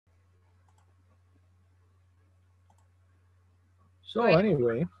So Do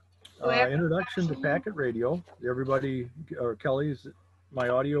anyway, I have introduction to Packet Radio. Everybody, or Kelly's my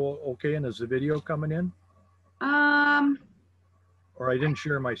audio okay, and is the video coming in? um Or I didn't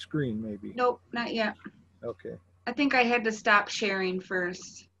share my screen, maybe. nope, not yet. Okay, I think I had to stop sharing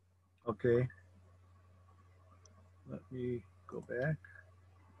first. okay. Let me go back,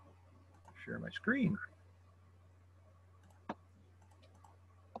 share my screen.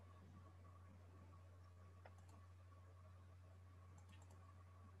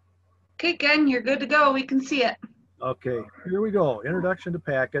 Okay, Ken, you're good to go. We can see it. Okay, here we go. Introduction to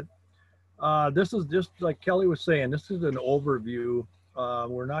Packet. This is just like Kelly was saying, this is an overview.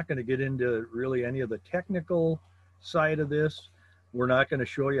 We're not going to get into really any of the technical side of this. We're not going to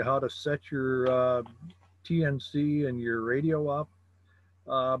show you how to set your TNC and your radio up,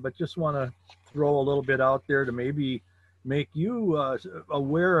 but just want to throw a little bit out there to maybe make you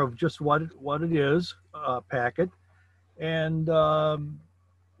aware of just what it is, Packet, and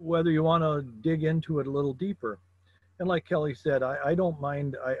whether you want to dig into it a little deeper. And like Kelly said, I don't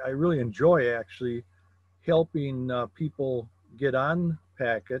mind. I really enjoy actually helping people get on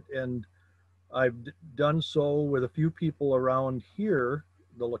Packet, and I've done so with a few people around here,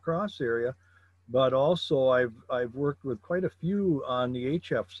 the La Crosse area, but also I've worked with quite a few on the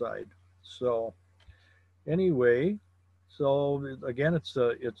HF side. So anyway, so again, it's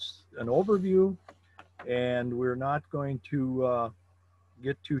an overview, and we're not going to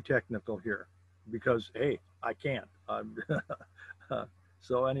get too technical here because hey, I can't.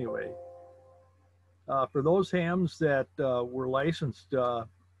 So anyway, for those hams that were licensed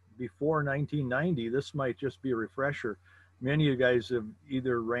before 1990, this might just be a refresher. Many of you guys have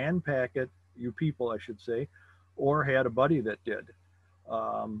either ran Packet, you people, I should say, or had a buddy that did.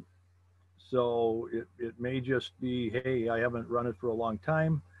 Um, so it may just be, hey, I haven't run it for a long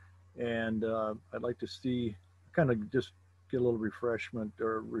time, and I'd like to see, kind of just get a little refreshment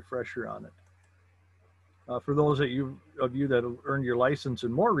or refresher on it. For those of you that have earned your license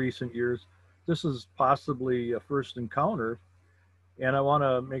in more recent years, this is possibly a first encounter, and I want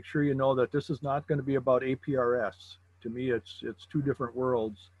to make sure you know that this is not going to be about APRS. To me, it's two different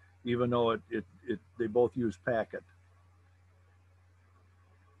worlds, even though they both use Packet.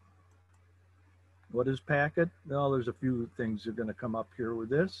 What is Packet? Well, there's a few things that are going to come up here with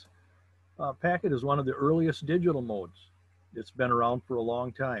this. Packet is one of the earliest digital modes. It's been around for a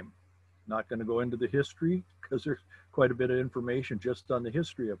long time. Not going to go into the history because there's quite a bit of information just on the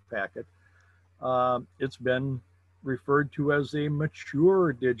history of Packet. It's been referred to as a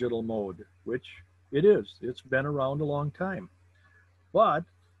mature digital mode, which it is. It's been around a long time. But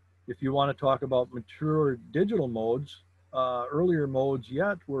if you want to talk about mature digital modes, earlier modes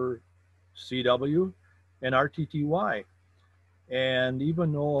yet were CW and RTTY. And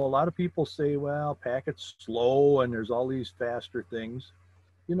even though a lot of people say, well, Packet's slow and there's all these faster things,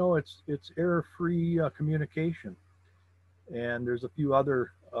 you know, it's error-free communication. And there's a few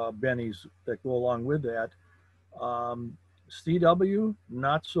other bennies that go along with that. CW,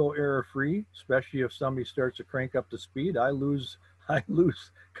 not so error-free, especially if somebody starts to crank up the speed. I lose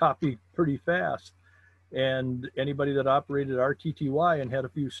copy pretty fast. And anybody that operated RTTY and had a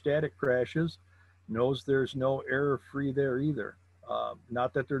few static crashes knows there's no error-free there either.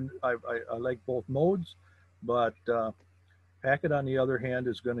 Not that I like both modes, but Packet, on the other hand,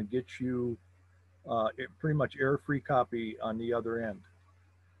 is going to get you pretty much error-free copy on the other end.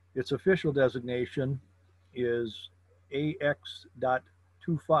 Its official designation is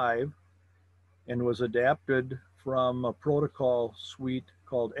AX.25 and was adapted from a protocol suite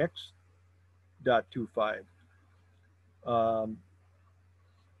called X.25.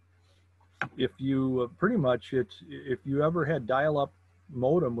 If you pretty much if you ever had dial-up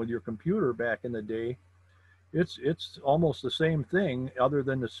modem with your computer back in the day, it's almost the same thing other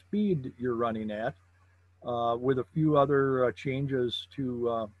than the speed you're running at, with a few other changes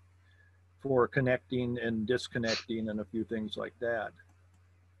to for connecting and disconnecting and a few things like that.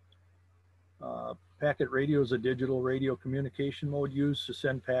 Packet radio is a digital radio communication mode used to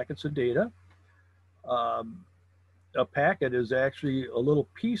send packets of data. A packet is actually a little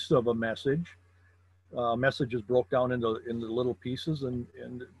piece of a message. Message is broke down into little pieces, and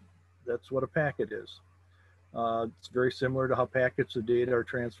that's what a packet is. It's very similar to how packets of data are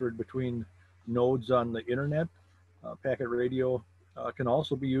transferred between nodes on the internet. Packet radio can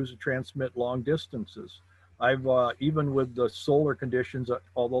also be used to transmit long distances. I've even with the solar conditions,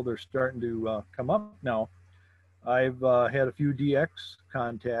 although they're starting to come up now, I've had a few DX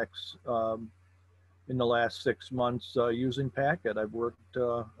contacts in the last 6 months using Packet. I've worked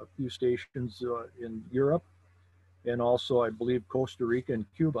a few stations in Europe, and also I believe Costa Rica and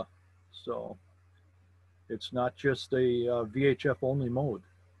Cuba. So It's not just a VHF only mode.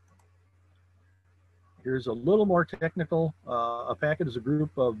 Here's a little more technical. A packet is a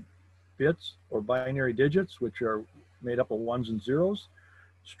group of bits or binary digits, which are made up of ones and zeros,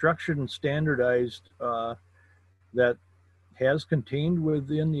 structured and standardized, that has contained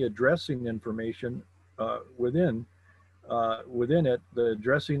within the addressing information, within it, the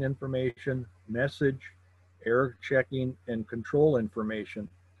addressing information, message, error checking, and control information.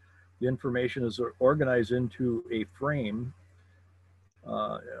 The information is organized into a frame.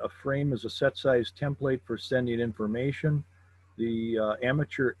 A frame is a set size template for sending information. The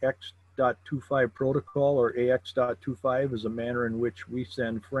amateur X.25 protocol, or AX.25, is a manner in which we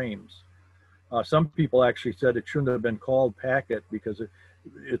send frames. Some people actually said it shouldn't have been called packet because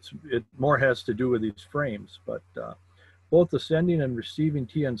it more has to do with these frames. But both the sending and receiving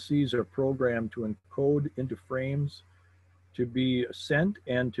TNCs are programmed to encode into frames to be sent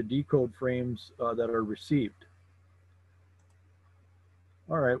and to decode frames that are received.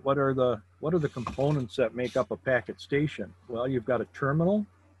 All right, what are the components that make up a packet station? Well, you've got a terminal,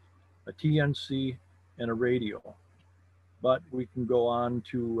 a TNC, and a radio. But we can go on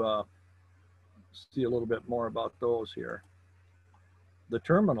to see a little bit more about those here. The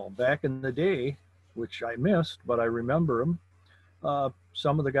terminal, back in the day, which I missed, but I remember them,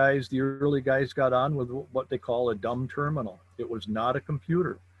 some of the guys, the early guys, got on with what they call a dumb terminal. It was not a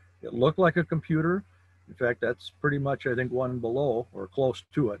computer. It looked like a computer. In fact, that's pretty much, I think, one below or close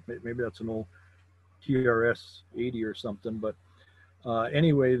to it. Maybe that's an old TRS-80 or something. But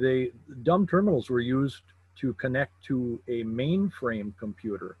anyway, dumb terminals were used to connect to a mainframe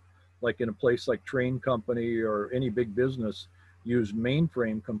computer, like in a place like Train Company or any big business used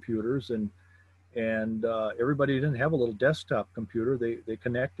mainframe computers, and everybody didn't have a little desktop computer. They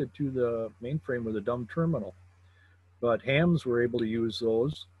connected to the mainframe with a dumb terminal. But hams were able to use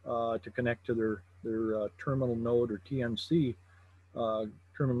those to connect to their terminal node or TNC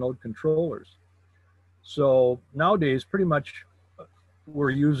terminal node controllers. So nowadays, pretty much we're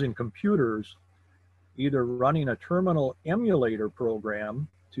using computers either running a terminal emulator program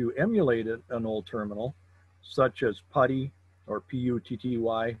to emulate an old terminal, such as PuTTY or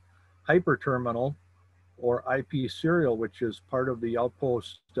PUTTY, Hyperterminal, or IP Serial, which is part of the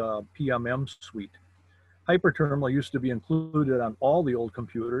Outpost PMM suite. Hyperterminal used to be included on all the old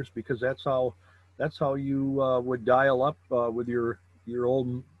computers because that's how you would dial up with your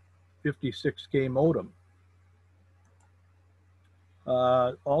old 56K modem.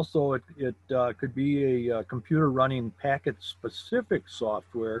 Also, it could be a computer running packet-specific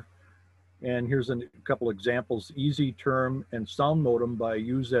software. And here's a couple examples: EasyTerm and Sound Modem by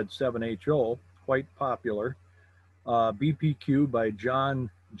UZ7HO, quite popular. BPQ by John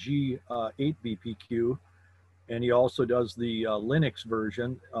G. 8BPQ, and he also does the Linux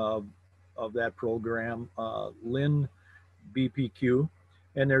version of that program, Lin BPQ.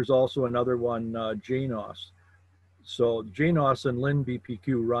 And there's also another one, JNOS. So JNOS and Lin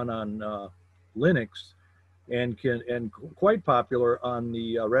BPQ run on Linux, and quite popular on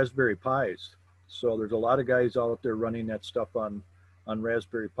the Raspberry Pis. So there's a lot of guys out there running that stuff on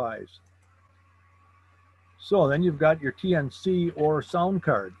Raspberry Pis. So then you've got your TNC or sound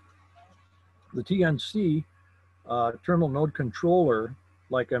card. The TNC terminal node controller,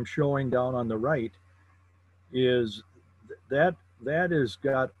 like I'm showing down on the right, is that has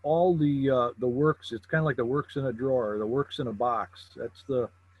got all the works. It's kind of like the works in a drawer, the works in a box.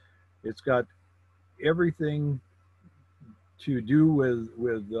 It's got everything to do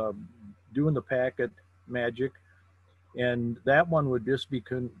with doing the packet magic, and that one would just be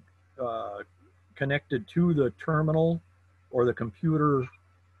connected to the terminal or the computer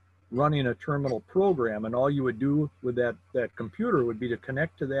running a terminal program, and all you would do with that computer would be to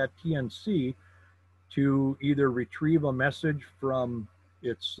connect to that TNC to either retrieve a message from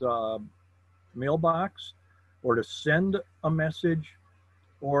its mailbox, or to send a message,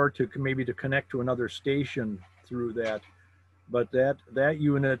 or to maybe to connect to another station through that. But that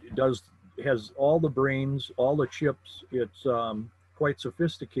unit has all the brains, all the chips. It's quite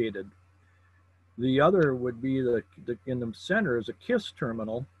sophisticated. The other would be in the center is a KISS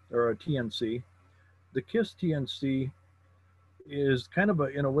terminal or a TNC. The KISS TNC is kind of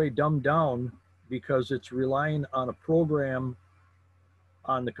in a way dumbed down because it's relying on a program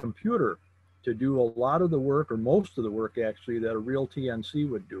on the computer to do a lot of the work, or most of the work actually, that a real TNC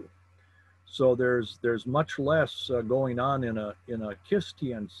would do. So there's much less going on in a KISS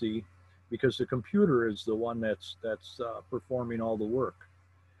TNC because the computer is the one that's performing all the work.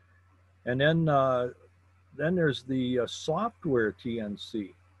 And then there's the software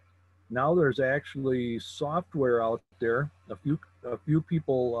TNC. Now there's actually software out there. A few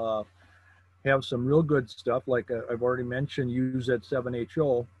people have some real good stuff, like I've already mentioned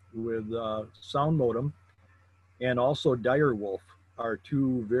UZ7HO with sound modem, and also Direwolf are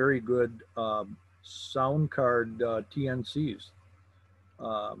two very good sound card TNCs.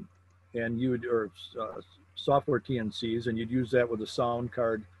 And software TNCs, and you'd use that with a sound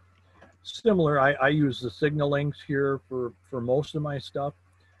card. Similar, I use the Signal Links here for most of my stuff,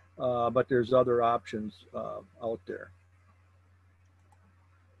 but there's other options out there.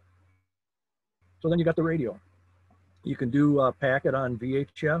 So then you got the radio. You can do a packet on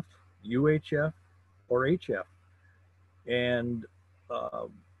VHF, UHF, or HF. And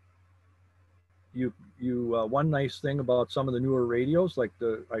one nice thing about some of the newer radios, like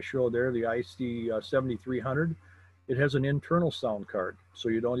I showed there, the IC 7300, it has an internal sound card, so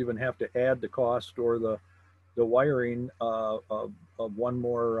you don't even have to add the cost or the wiring of one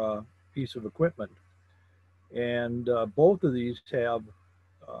more piece of equipment. And both of these have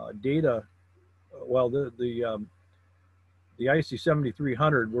data. Well, the IC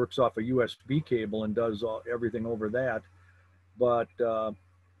 7300 works off a USB cable and does everything over that, but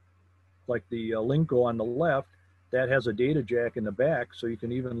like the Linko on the left, that has a data jack in the back, so you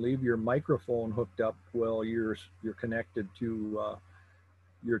can even leave your microphone hooked up while you're connected to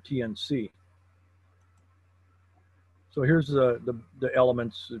your TNC. So here's the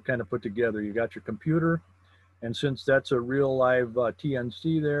elements kind of put together. You got your computer, and since that's a real live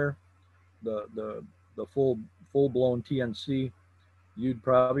TNC there, the full-blown TNC, you'd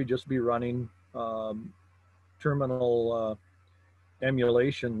probably just be running terminal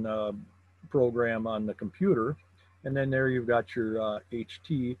emulation program on the computer, and then there you've got your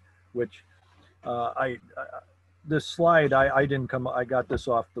HT, which this slide I got this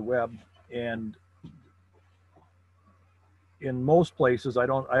off the web, and in most places I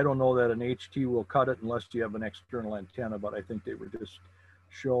don't know that an HT will cut it unless you have an external antenna, but I think they were just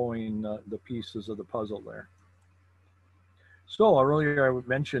showing the pieces of the puzzle there. So earlier I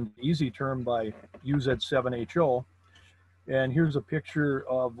mentioned Easy Term by UZ7HO, and here's a picture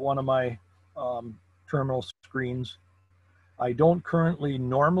of one of my terminal screens. I don't currently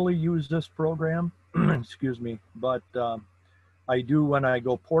normally use this program, excuse me, but I do when I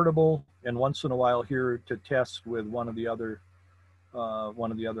go portable, and once in a while here to test with one of the other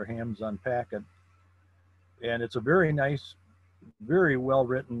hams on packet. And it's a very nice, very well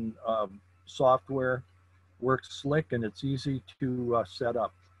written software, works slick, and it's easy to set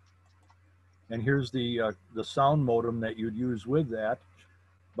up. And here's the sound modem that you'd use with that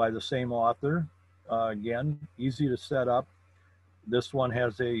by the same author. Again, easy to set up. This one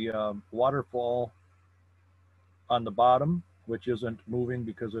has a waterfall on the bottom, which isn't moving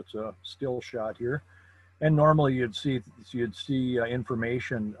because it's a still shot here. And normally you'd see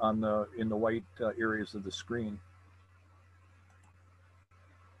information in the white areas of the screen.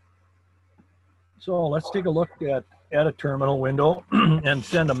 So let's take a look at a terminal window and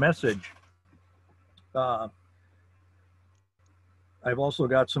send a message. I've also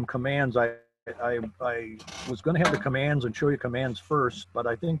got some commands. I was going to have the commands and show you commands first, but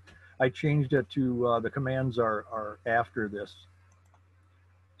I think I changed it to the commands are after this.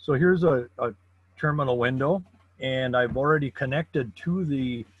 So here's a terminal window, and I've already connected to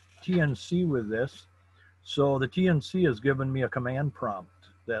the TNC with this. So the TNC has given me a command prompt.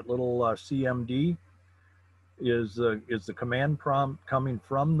 That little CMD is the command prompt coming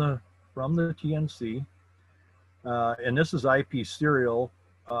from the TNC, and this is IP serial,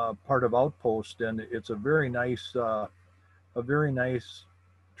 part of Outpost, and it's a very nice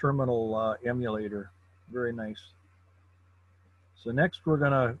terminal emulator, very nice. So next we're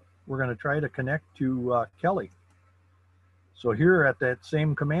gonna try to connect to Kelly. So here at that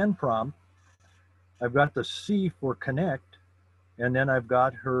same command prompt, I've got the C for connect, and then I've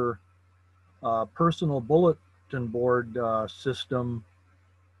got her personal bulletin board system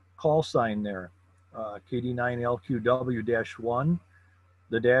call sign there, KD9LQW-1.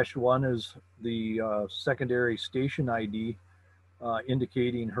 The -1 is the secondary station ID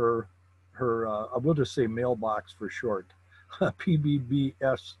indicating her we'll just say mailbox for short.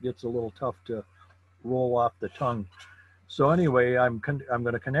 PBBS gets a little tough to roll off the tongue. So anyway, I'm going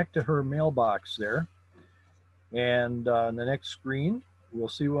to connect to her mailbox there, and on the next screen we'll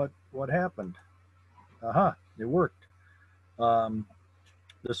see what happened. Aha, it worked.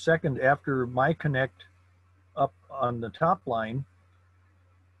 The second after my connect up on the top line,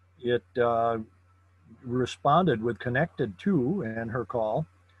 it responded with connected to and her call.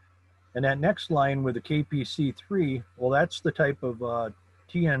 And that next line with the KPC3, well, that's the type of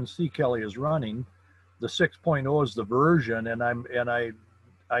TNC Kelly is running. The 6.0 is the version, and I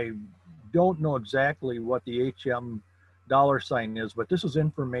don't know exactly what the HM $ is, but this is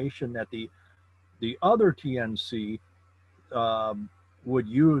information that the the other TNC would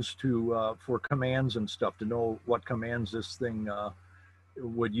use to for commands and stuff, to know what commands this thing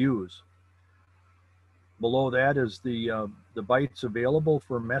would use. Below that is the bytes available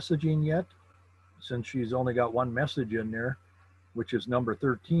for messaging yet, since she's only got one message in there, which is number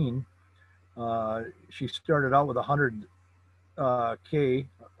 13. She started out with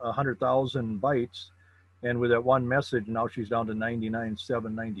 100,000 bytes, and with that one message, now she's down to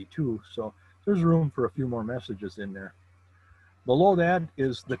 99,792. So there's room for a few more messages in there. Below that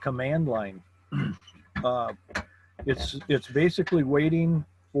is the command line. It's basically waiting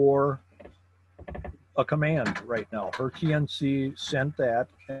for a command right now. Her TNC sent that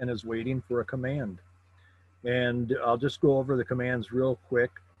and is waiting for a command. And I'll just go over the commands real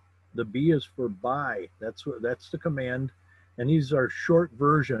quick. The B is for buy. That's the command. And these are short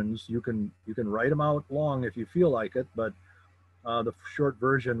versions. You can write them out long if you feel like it, but the short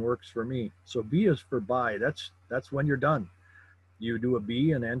version works for me. So B is for buy. That's when you're done. You do a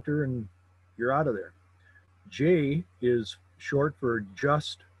B and enter, and you're out of there. J is short for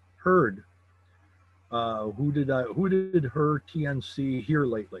just heard. Who did her TNC hear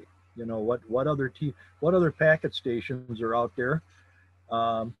lately? You know, what other packet stations are out there?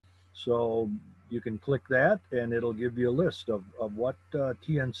 So you can click that, and it'll give you a list of what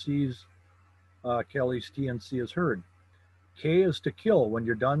TNCs Kelly's TNC has heard. K is to kill. When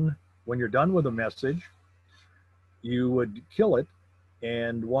you're done with a message, you would kill it,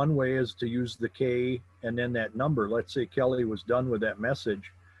 and one way is to use the K and then that number. Let's say Kelly was done with that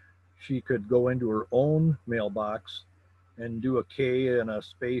message. She could go into her own mailbox and do a K and a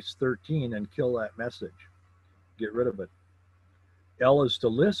space 13 and kill that message, get rid of it. L is to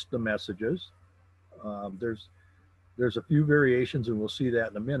list the messages. There's a few variations, and we'll see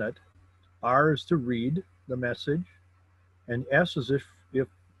that in a minute. R is to read the message, and S is if you're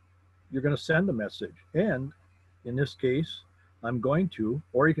going to send a message. And in this case, I'm going to,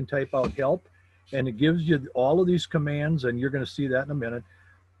 or you can type out help, and it gives you all of these commands, and you're going to see that in a minute.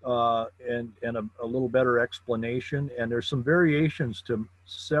 And a little better explanation. And there's some variations to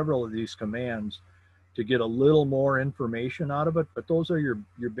several of these commands to get a little more information out of it, but those are your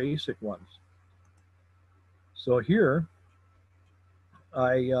basic ones. So here,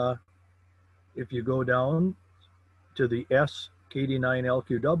 if you go down to the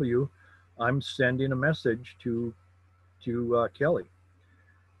SKD9LQW, I'm sending a message to Kelly.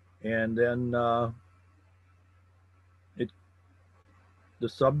 And then the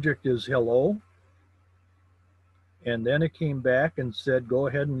subject is hello. And then it came back and said, go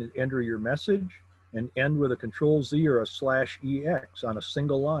ahead and enter your message and end with a Control-Z or a /EX on a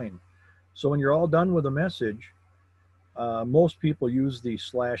single line. So when you're all done with a message, most people use the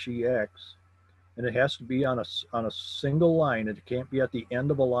 /EX, and it has to be on a single line. It can't be at the end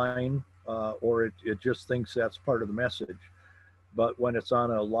of a line, or it just thinks that's part of the message. But when it's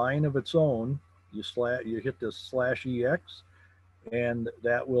on a line of its own, you hit the /EX, and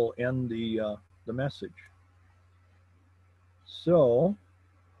that will end the message. So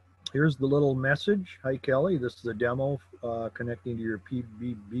here's the little message. Hi, Kelly. This is a demo connecting to your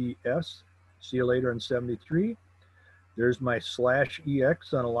PBBS. See you later in 73. There's my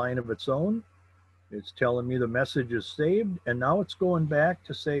 /EX on a line of its own. It's telling me the message is saved, and now it's going back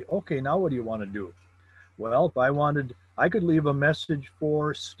to say, okay, now what do you want to do? Well, if I wanted, I could leave a message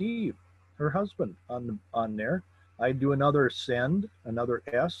for Steve, her husband, on there. I'd do another send, another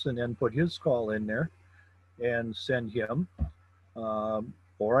S, and then put his call in there and send him.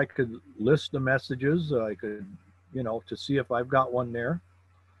 Or I could list the messages. I could, to see if I've got one there.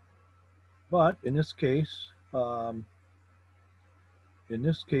 But in this case, we're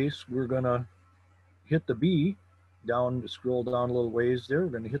gonna hit the B down, scroll down a little ways there.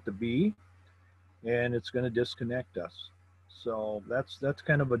 We're gonna hit the B, and it's gonna disconnect us. So that's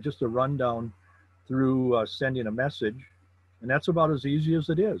kind of just a rundown through sending a message, and that's about as easy as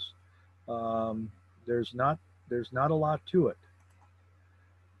it is. There's not a lot to it.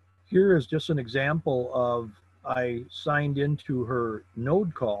 Here is just an example of, I signed into her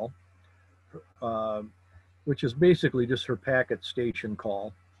node call, which is basically just her packet station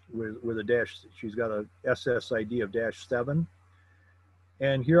call with a dash. She's got a SSID of -7.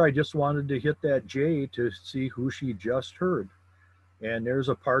 And here I just wanted to hit that J to see who she just heard. And there's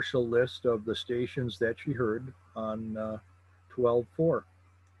a partial list of the stations that she heard on 12.4.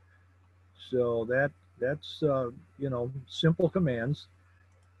 So that's simple commands.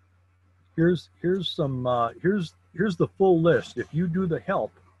 Here's the full list. If you do the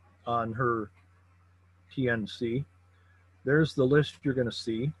help on her TNC, there's the list you're going to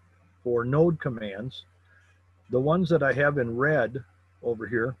see for node commands. The ones that I have in red over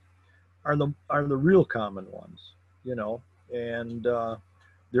here are the real common ones, and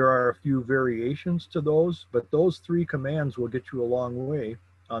there are a few variations to those, but those three commands will get you a long way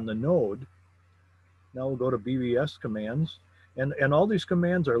on the node. Now we'll go to BBS commands, and all these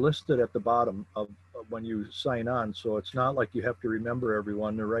commands are listed at the bottom of when you sign on, so it's not like you have to remember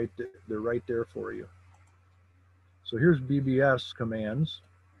everyone. They're right there for you. So here's BBS commands,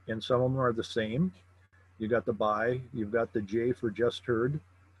 and some of them are the same. You got the by, you've got the J for just heard.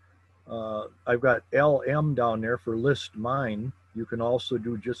 I've got LM down there for list mine. You can also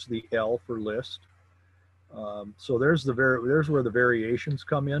do just the L for list. So there's where the variations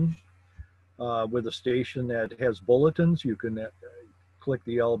come in. With a station that has bulletins, you can click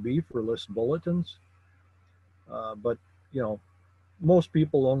the LB for list bulletins. But most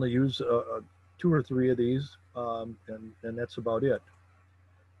people only use 2 or 3 of these, and that's about it.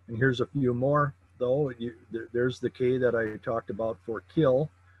 And here's a few more, though. There's the K that I talked about for kill,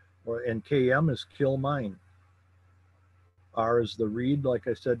 and KM is kill mine. R is the read, like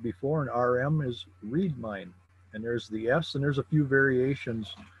I said before, and RM is read mine. And there's the S, and there's a few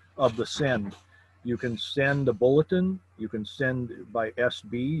variations of the send. You can send a bulletin, you can send by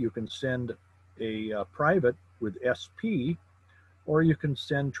SB, you can send a private with SP, or you can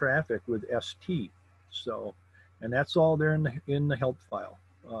send traffic with ST. So, and that's all there in the help file,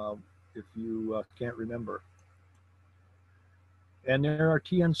 if you can't remember. And there are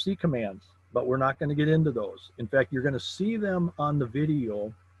TNC commands, but we're not going to get into those. In fact, you're going to see them on the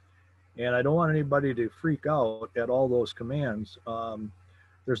video, and I don't want anybody to freak out at all those commands.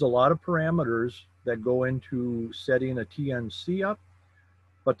 There's a lot of parameters that go into setting a TNC up,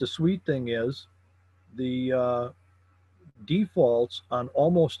 but the sweet thing is the defaults on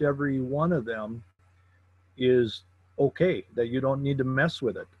almost every one of them is okay, that you don't need to mess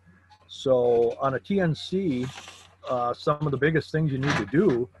with it. So on a TNC, some of the biggest things you need to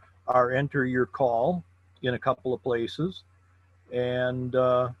do are enter your call in a couple of places, and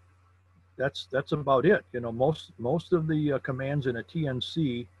that's about it. Most of the commands in a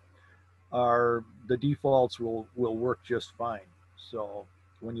TNC are the defaults will work just fine. So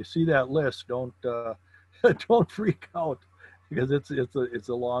when you see that list, don't don't freak out, because it's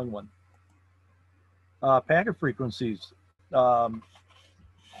a long one. Packet frequencies, the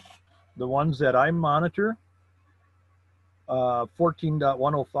ones that I monitor,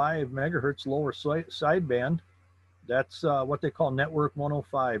 14.105 megahertz lower sideband. That's what they call network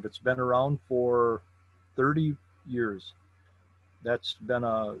 105. It's been around for 30 years. That's been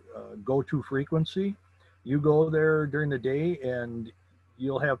a go-to frequency. You go there during the day and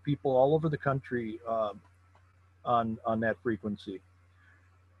you'll have people all over the country on that frequency.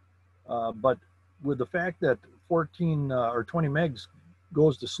 But with the fact that 14 or 20 megs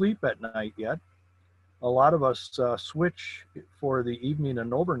goes to sleep at night yet, a lot of us switch for the evening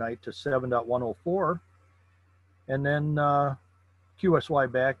and overnight to 7.104, and then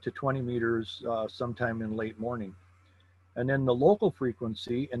QSY back to 20 meters sometime in late morning. And then the local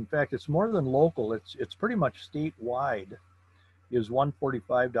frequency, in fact, it's more than local, it's pretty much statewide, is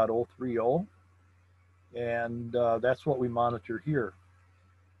 145.030, and that's what we monitor here.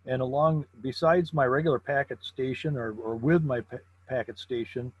 And besides my regular packet station, or with my packet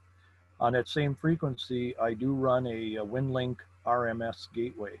station, on that same frequency, I do run a WinLink RMS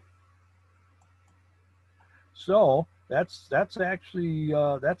gateway. So that's actually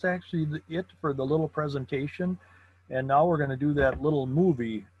it for the little presentation. And now we're going to do that little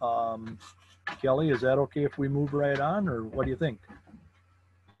movie. Kelly, is that okay if we move right on, or what do you think?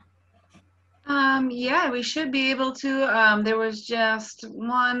 Yeah, we should be able to. There was just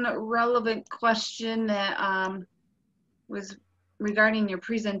one relevant question that was regarding your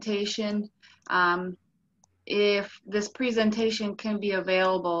presentation. If this presentation can be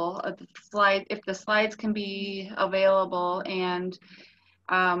available, if the slides can be available, and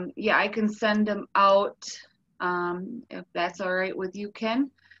yeah, I can send them out, if that's all right with you, Ken,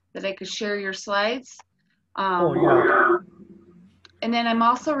 that I could share your slides. Oh, yeah. And then I'm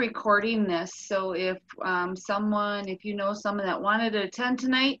also recording this, so if you know someone that wanted to attend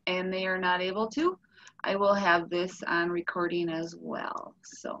tonight and they are not able to, I will have this on recording as well.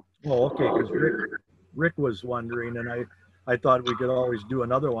 So. Oh, okay, because Rick was wondering, and I thought we could always do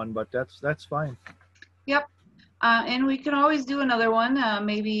another one, but that's fine. Yep, and we can always do another one,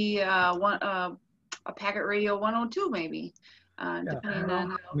 maybe a Packet Radio 102, maybe, depending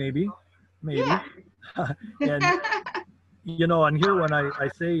on. Maybe. Yeah. And on here when I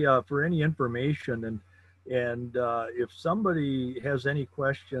say for any information, and if somebody has any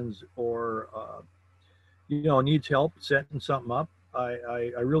questions or needs help setting something up,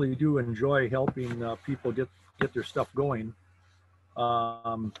 I really do enjoy helping people get their stuff going.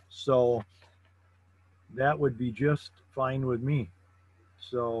 So that would be just fine with me.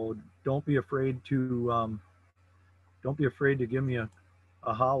 So don't be afraid to give me a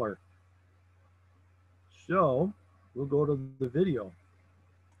holler. So we'll go to the video.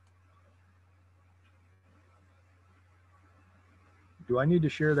 Do I need to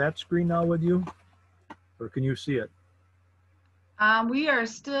share that screen now with you, or can you see it? We are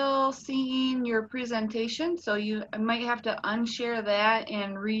still seeing your presentation, so you might have to unshare that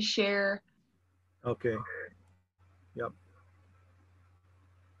and reshare. Okay. Yep.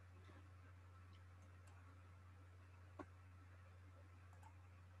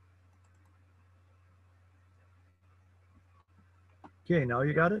 Okay, now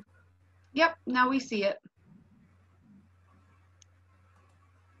you got it? Yep, now we see it.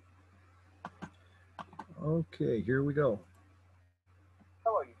 Okay, here we go.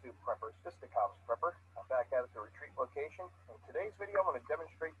 Hello YouTube preppers, this is the Cops Prepper. I'm back at the retreat location. In today's video, I'm going to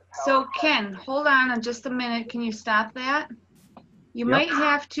demonstrate the power So of Ken, hold on just a minute. Can you stop that? You Yep. might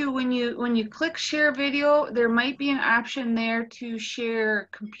have to, when you click share video, there might be an option there to share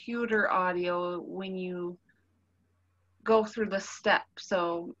computer audio when you go through the steps.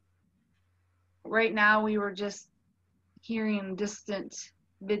 So right now we were just hearing distant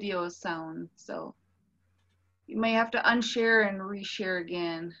video sound. So you may have to unshare and reshare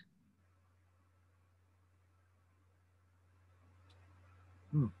again.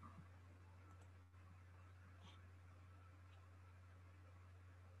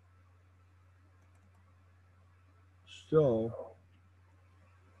 So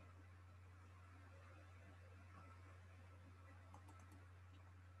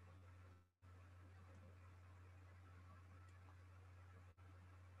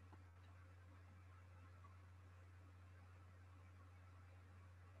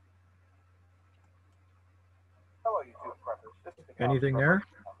Hello YouTube preppers, this is the Cops anything Prepper. there?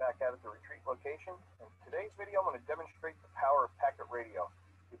 I'm back at the retreat location. In today's video, I'm going to demonstrate the power of packet radio,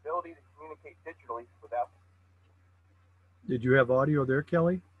 the ability to communicate digitally without. Did you have audio there,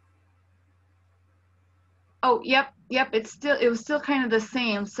 Kelly? Oh, yep. It was still kind of the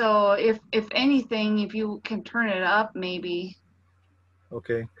same. So if anything, if you can turn it up, maybe.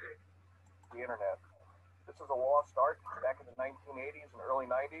 Okay. The internet. This is a lost art. Back in the 1980s and early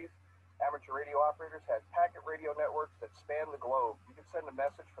 90s, amateur radio operators had packet radio networks that spanned the globe. You could send a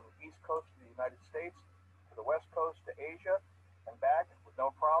message from the East Coast of the United States to the West Coast to Asia and back with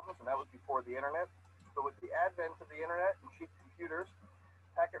no problems, and that was before the internet. But with the advent of the internet and cheap computers,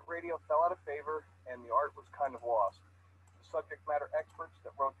 packet radio fell out of favor and the art was kind of lost. The subject matter experts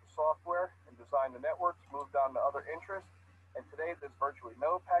that wrote the software and designed the networks moved on to other interests, and today there's virtually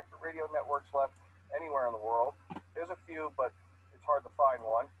no packet radio networks left anywhere in the world. There's a few, but it's hard to find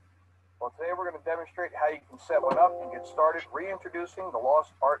one. Well, today we're going to demonstrate how you can set one up and get started reintroducing the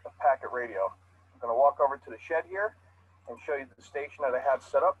lost art of packet radio. I'm going to walk over to the shed here and show you the station that I have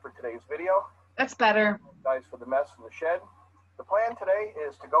set up for today's video. That's better. Guys, for the mess in the shed. The plan today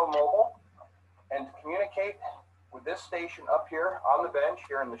is to go mobile and to communicate with this station up here on the bench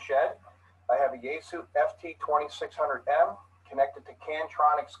here in the shed. I have a Yaesu FT2600M connected to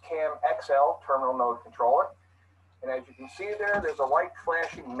Cantronics Cam XL terminal node controller. And as you can see there, there's a light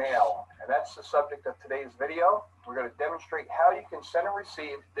flashing mail, and that's the subject of today's video. We're going to demonstrate how you can send and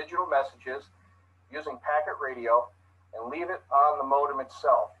receive digital messages using packet radio and leave it on the modem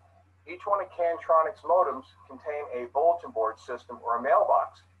itself. Each one of Cantronics modems contain a bulletin board system or a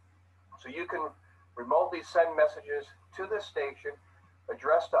mailbox. So you can remotely send messages to this station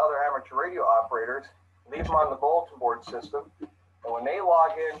addressed to other amateur radio operators, leave them on the bulletin board system, and when they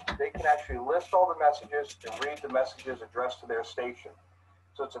log in, they can actually list all the messages and read the messages addressed to their station.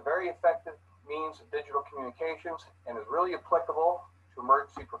 So it's a very effective means of digital communications and is really applicable to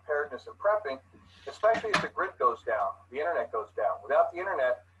emergency preparedness and prepping, especially if the grid goes down, the internet goes down. Without the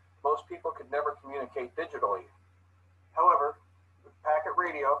internet, most people could never communicate digitally. However, with packet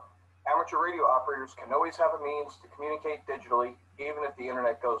radio, amateur radio operators can always have a means to communicate digitally, even if the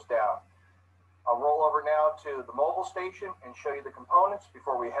internet goes down. I'll roll over now to the mobile station and show you the components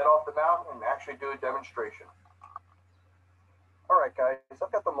before we head off the mountain and actually do a demonstration. All right, guys,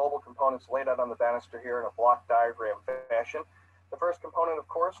 I've got the mobile components laid out on the banister here in a block diagram fashion. The first component, of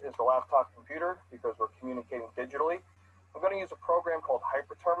course, is the laptop computer because we're communicating digitally. I'm going to use a program called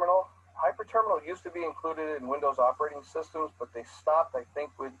HyperTerminal. HyperTerminal used to be included in Windows operating systems, but they stopped, I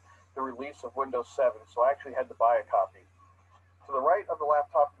think, with the release of Windows 7, so I actually had to buy a copy. To the right of the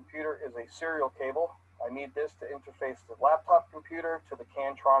laptop computer is a serial cable. I need this to interface the laptop computer to the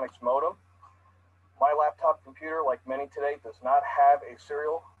Cantronics modem. My laptop computer, like many today, does not have a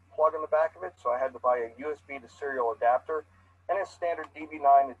serial plug in the back of it, so I had to buy a USB to serial adapter and a standard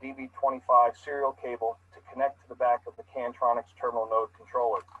DB9 to DB25 serial cable to connect to the back of the Cantronics terminal node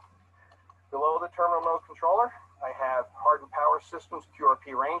controller. Below the terminal node controller, I have Harden Power Systems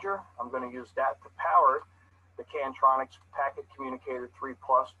QRP Ranger. I'm going to use that to power the Cantronics Packet Communicator 3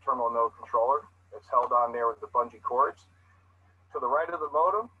 Plus terminal node controller that's held on there with the bungee cords. To the right of the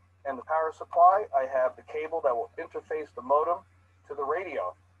modem and the power supply, I have the cable that will interface the modem to the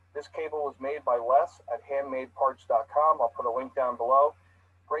radio. This cable was made by Les at handmadeparts.com. I'll put a link down below.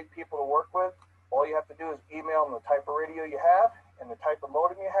 Great people to work with. All you have to do is email them the type of radio you have and the type of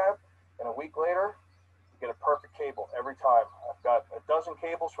modem you have, and a week later, you get a perfect cable every time. I've got a dozen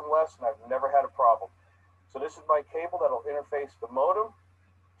cables from Les, and I've never had a problem. So this is my cable that'll interface the modem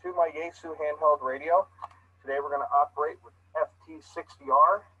to my Yaesu handheld radio. Today we're going to operate with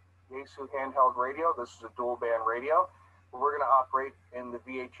FT60R Yaesu handheld radio. This is a dual band radio. We're going to operate in the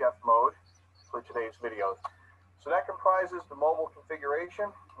VHF mode for today's video. So that comprises the mobile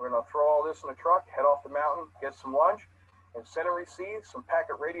configuration. We're going to throw all this in the truck, head off the mountain, get some lunch, and send and receive some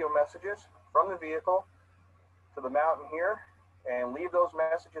packet radio messages from the vehicle to the mountain here, and leave those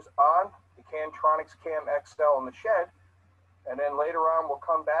messages on the Cantronics Cam XL in the shed. And then later on, we'll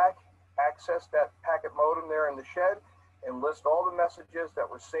come back, access that packet modem there in the shed, and list all the messages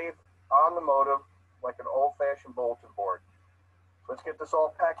that were saved on the modem like an old-fashioned bulletin board. So let's get this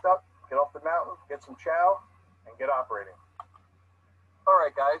all packed up, get off the mountain, get some chow, and get operating. All right,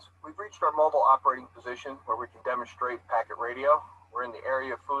 guys, we've reached our mobile operating position where we can demonstrate packet radio. We're in the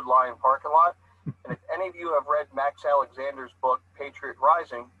area Food Lion parking lot. And if any of you have read Max Alexander's book, Patriot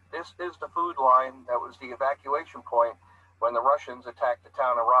Rising, this is the food line that was the evacuation point when the Russians attacked the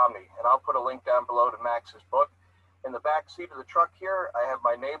town of Romney. And I'll put a link down below to Max's book. In the back seat of the truck here, I have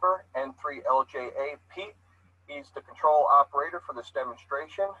my neighbor, N3LJA Pete. He's the control operator for this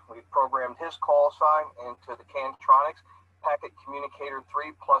demonstration. We've programmed his call sign into the Cantronics Packet Communicator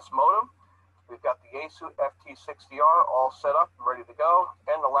 3 Plus modem. We've got the Yaesu FT60R all set up and ready to go,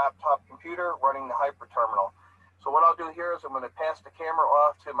 and the laptop computer running the hyper terminal. So what I'll do here is I'm going to pass the camera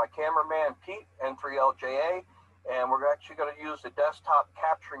off to my cameraman, Pete, N3LJA, and we're actually going to use the desktop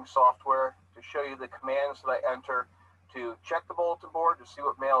capturing software to show you the commands that I enter to check the bulletin board to see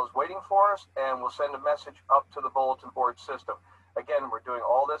what mail is waiting for us, and we'll send a message up to the bulletin board system. Again, we're doing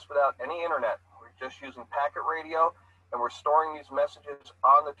all this without any internet. We're just using packet radio, and we're storing these messages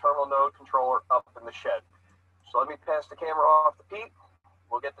on the terminal node controller up in the shed. So let me pass the camera off to Pete.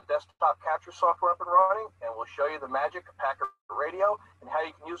 We'll get the desktop capture software up and running, and we'll show you the magic of packet radio and how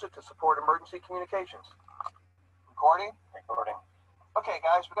you can use it to support emergency communications. Recording? Recording. Okay,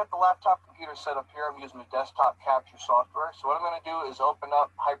 guys, we got the laptop computer set up here. I'm using the desktop capture software. So what I'm going to do is open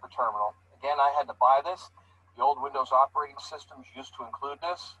up Hyperterminal. Again, I had to buy this. The old Windows operating systems used to include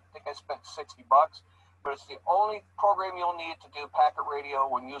this. I think I spent $60, but it's the only program you'll need to do packet radio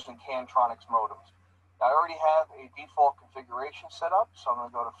when using Cantronics modems. Now, I already have a default configuration set up, so I'm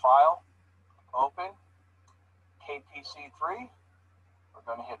going to go to File, Open, KPC3. We're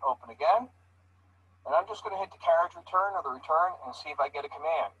going to hit Open again. And I'm just going to hit the carriage return or the return and see if I get a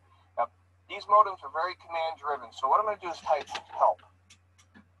command. Now, these modems are very command driven. So what I'm going to do is type help.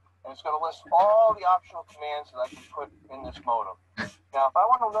 And it's going to list all the optional commands that I can put in this modem. Now, if I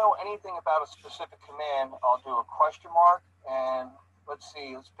want to know anything about a specific command, I'll do a question mark. And let's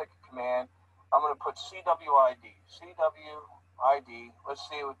see, let's pick a command. I'm going to put CWID. CWID. Let's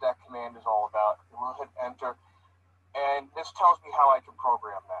see what that command is all about. And we'll hit enter. And this tells me how I can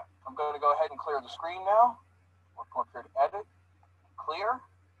program that. I'm going to go ahead and clear the screen now. We'll come up here to edit, clear.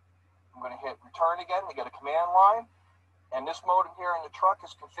 I'm going to hit return again to get a command line. And this modem here in the truck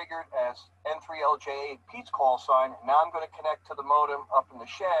is configured as N3LJA Pete's call sign. And now I'm going to connect to the modem up in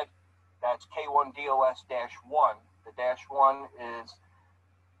the shed. That's K1DOS-1. The dash 1 is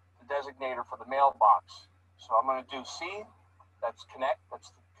the designator for the mailbox. So I'm going to do C, that's connect,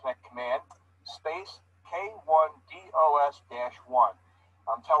 that's the connect command, space, K1DOS-1.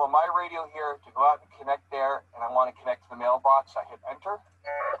 I'm telling my radio here to go out and connect there, and I want to connect to the mailbox. I hit enter,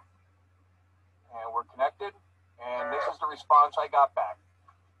 and we're connected, and this is the response I got back.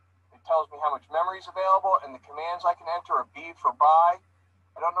 It tells me how much memory is available, and the commands I can enter are B for buy.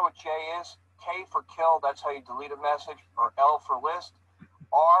 I don't know what J is. K for kill, that's how you delete a message, or L for list.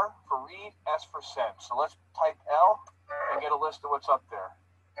 R for read, S for send. So let's type L and get a list of what's up there.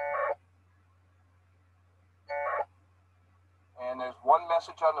 And there's one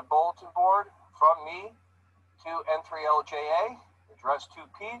message on the bulletin board from me to N3LJA, addressed to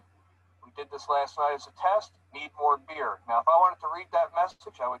Pete. We did this last night as a test. Need more beer. Now, if I wanted to read that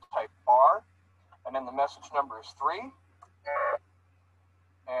message, I would type R, and then the message number is 3.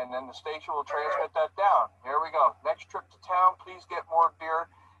 and then the station will transmit that down. Here we go. Next trip to town, please get more beer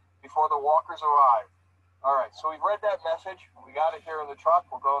before the walkers arrive. All right, so we've read that message. We got it here in the truck.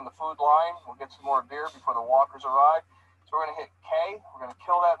 We'll go in the food line. We'll get some more beer before the walkers arrive. So we're going to hit K. We're going to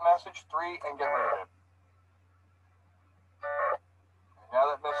kill that message, 3, and get rid of it. And now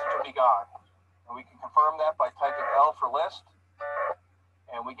that message will be gone. And we can confirm that by typing L for list.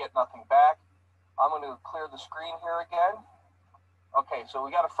 And we get nothing back. I'm going to clear the screen here again. Okay, so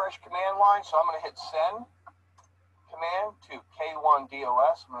we got a fresh command line. So I'm going to hit send command to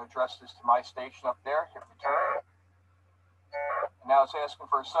K1DOS. I'm going to address this to my station up there. Hit return. And now it's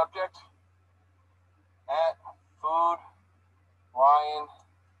asking for a subject. At food line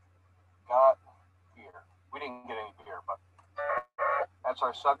got beer. We didn't get any beer, but that's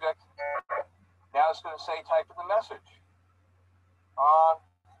our subject. Now it's going to say type in the message. On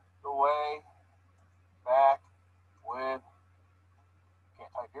the way back with,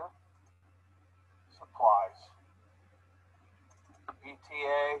 can't type here, supplies.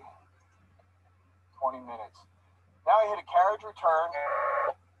 ETA, 20 minutes. Now I hit a carriage return,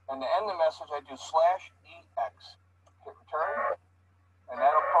 and to end the message, I do /EX. Hit return, and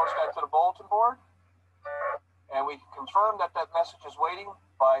that'll post that to the bulletin board. And we confirm that that message is waiting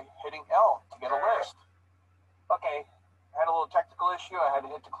by hitting L to get a list. Okay, I had a little technical issue. I had to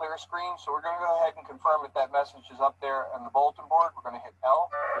hit the clear screen, so we're going to go ahead and confirm that that message is up there on the bulletin board. We're going to hit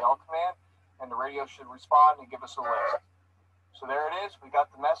L, the L command, and the radio should respond and give us a list. So there it is. We got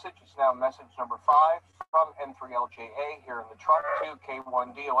the message. It's now message number 5 from N3LJA here in the truck to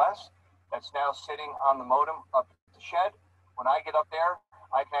K1DOS. That's now sitting on the modem up at the shed. When I get up there,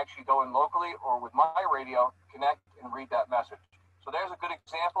 I can actually go in locally or with my radio, connect and read that message. So there's a good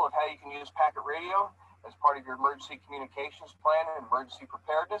example of how you can use packet radio as part of your emergency communications plan and emergency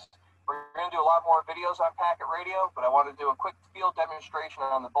preparedness. We're going to do a lot more videos on packet radio, but I want to do a quick field demonstration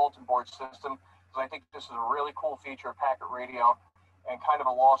on the bulletin board system, because I think this is a really cool feature of packet radio and kind of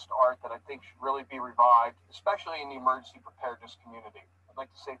a lost art that I think should really be revived, especially in the emergency preparedness community. I'd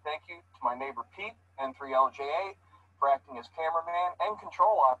like to say thank you to my neighbor Pete, N3LJA, for acting as cameraman and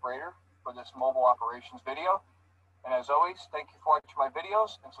control operator for this mobile operations video. And as always, thank you for watching my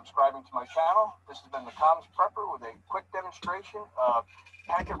videos and subscribing to my channel. This has been the Comms Prepper with a quick demonstration of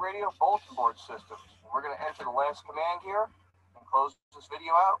packet radio bulletin board systems. We're going to enter the last command here and close this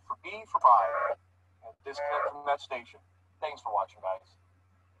video out for B for 5 and disconnect from that station. Thanks for watching, guys.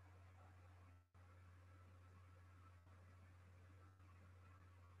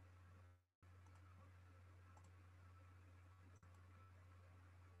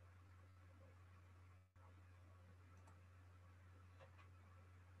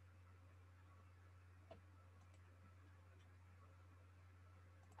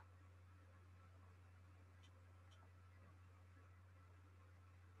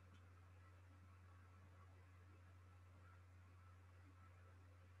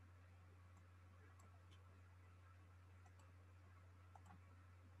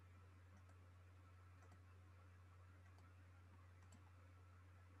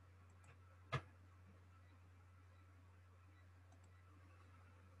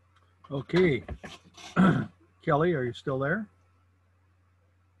 Okay. Kelly, are you still there?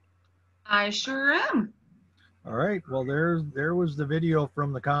 I sure am. All right. Well, there was the video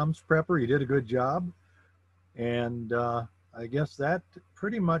from the Comms Prepper. You did a good job. And I guess that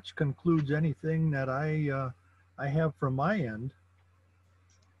pretty much concludes anything that I have from my end.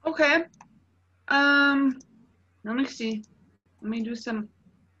 Okay. Let me see. Let me do some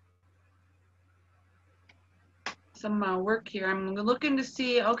work here. I'm looking to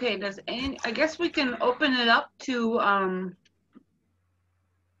see, okay, I guess we can open it up to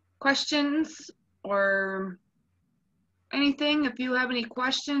questions or anything. If you have any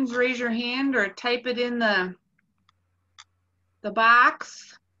questions, raise your hand or type it in the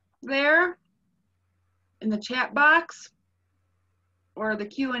box there, in the chat box or the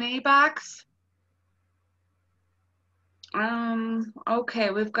Q&A box. Okay,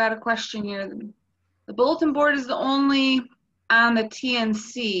 we've got a question here. The bulletin board is the only on the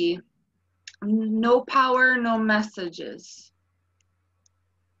TNC. No power, no messages.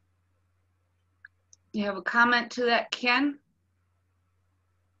 You have a comment to that, Ken?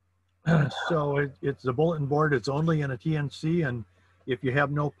 So it's the bulletin board. It's only in a TNC, and if you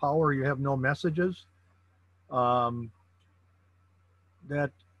have no power, you have no messages. That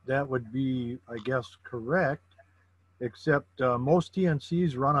would be, I guess, correct. Except most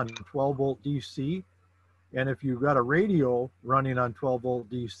TNCs run on 12 volt DC. And if you've got a radio running on 12 volt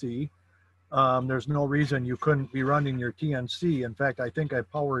DC, there's no reason you couldn't be running your TNC. In fact, I think I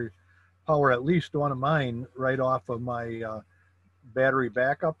power at least one of mine right off of my battery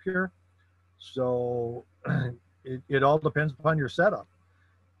backup here. So it all depends upon your setup.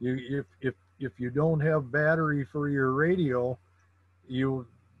 If you don't have battery for your radio,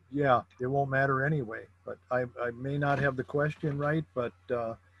 yeah, it won't matter anyway. But I may not have the question right, but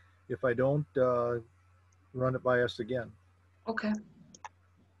if I don't, run it by us again. Okay.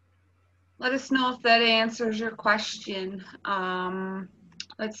 Let us know if that answers your question.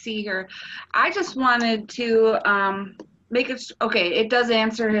 Let's see here. I just wanted to make it, okay, it does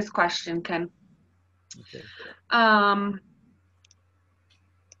answer his question, Ken. Okay.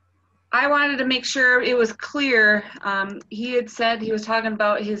 I wanted to make sure it was clear. He had said he was talking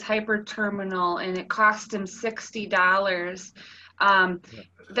about his hyper terminal and it cost him $60.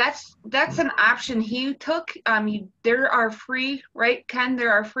 That's an option he took. There are free, right, Ken?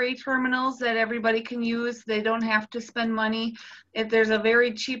 There are free terminals that everybody can use. They don't have to spend money. If there's a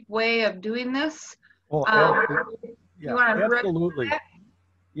very cheap way of doing this, Oh, you want to absolutely.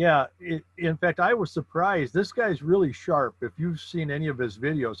 Yeah, in fact, I was surprised. This guy's really sharp. If you've seen any of his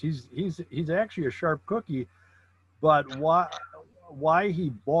videos, he's actually a sharp cookie. But why he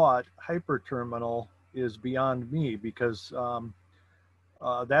bought Hyperterminal is beyond me, because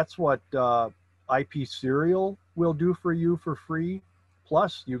that's what IP Serial will do for you for free.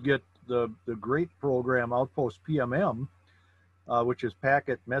 Plus, you get the great program Outpost PMM, which is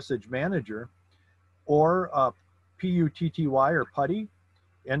Packet Message Manager, or PUTTY or PuTTY.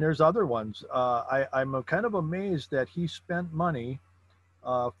 And there's other ones. I'm kind of amazed that he spent money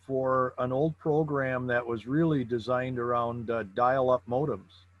for an old program that was really designed around dial-up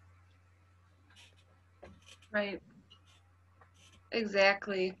modems. Right.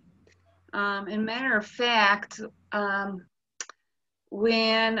 Exactly. And matter of fact,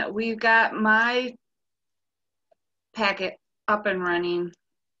 when we got my packet up and running,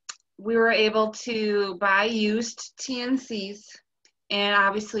 we were able to buy used TNCs and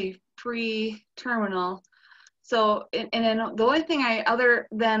obviously free terminal. So, and then the only thing other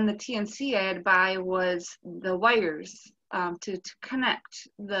than the TNC I had to buy was the wires to connect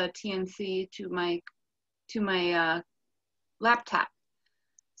the TNC to my laptop.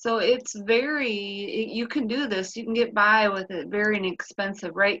 So it's you can do this. You can get by with it very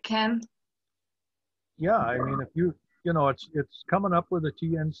inexpensive, right, Ken? Yeah, I mean, if it's coming up with a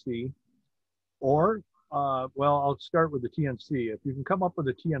TNC, or well, I'll start with the TNC. If you can come up with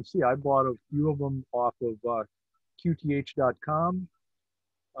a TNC, I bought a few of them off of QTH.com.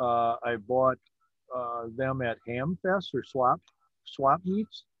 I bought them at Hamfest or Swap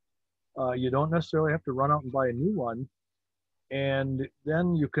Meets. You don't necessarily have to run out and buy a new one. And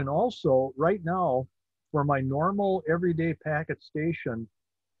then you can also, right now, for my normal everyday packet station,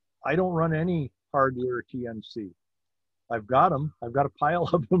 I don't run any hardware TNC. I've got them. I've got a pile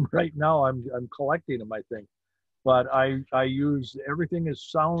of them right now. I'm collecting them, I think. But I use, everything is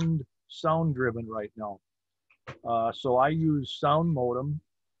sound driven right now. So I use sound modem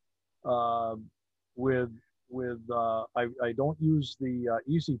I don't use the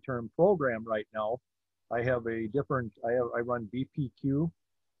Easy Term program right now. I have a different, I run BPQ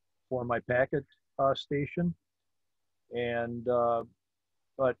for my packet station. And,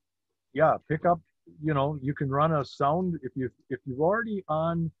 but yeah, pick up, you can run a sound, if you've already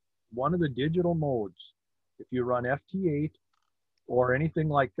on one of the digital modes, if you run FT8 or anything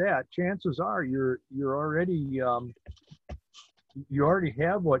like that, chances are you're already, you already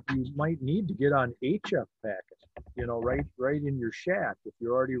have what you might need to get on HF packet, right in your shack, if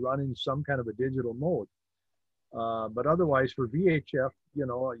you're already running some kind of a digital mode. But otherwise for VHF,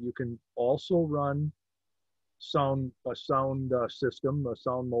 you can also run a sound system, a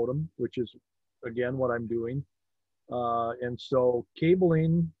sound modem, which is again what I'm doing. And so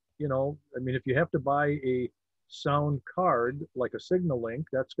cabling, I mean, if you have to buy a sound card like a Signal Link,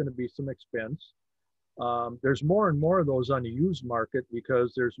 that's going to be some expense. There's more and more of those on the used market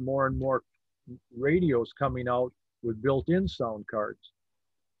because there's more and more radios coming out with built-in sound cards.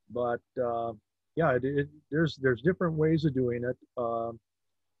 But yeah, there's different ways of doing it.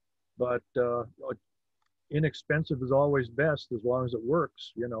 But inexpensive is always best as long as it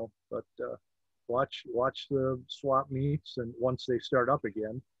works, But watch the swap meets and once they start up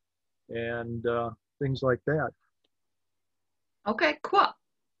again, and things like that. Okay, cool.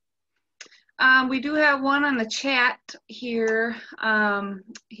 We do have one on the chat here.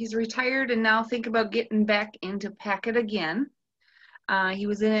 He's retired and now think about getting back into packet again. He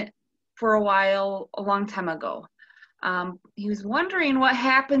was in it for a while, a long time ago. He was wondering what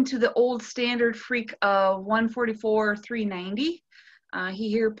happened to the old standard freak of 144/390. He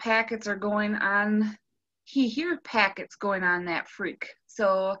hears packets going on that freak.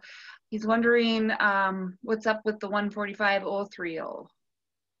 So He's wondering what's up with the 145.030.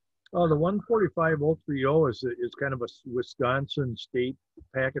 Oh, the 145.030 is kind of a Wisconsin state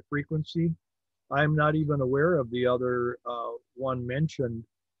packet frequency. I'm not even aware of the other one mentioned.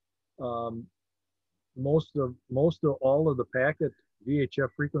 Most of all of the packet VHF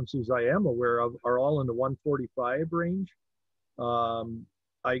frequencies I am aware of are all in the 145 range.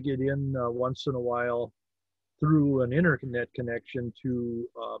 I get in once in a while through an internet connection to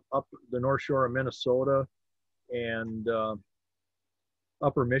up the North Shore of Minnesota and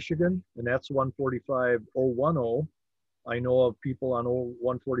Upper Michigan, and that's 145.010. I know of people on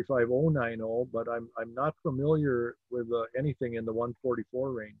 145.090, but I'm not familiar with anything in the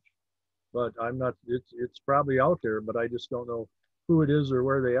 144 range. But I'm not. It's probably out there, but I just don't know who it is or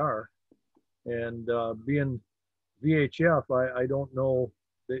where they are. And being VHF, I don't know.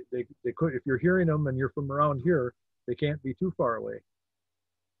 They could, if you're hearing them and you're from around here, they can't be too far away.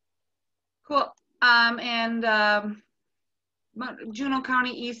 Cool. Juneau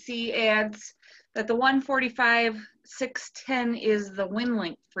County EC adds that the 145.610 is the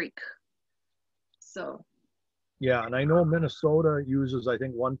WinLink freak. So. Yeah, and I know Minnesota uses, I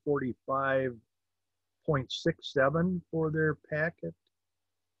think, 145.67 for their packet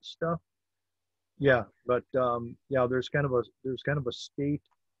stuff. Yeah, but yeah, there's kind of a state.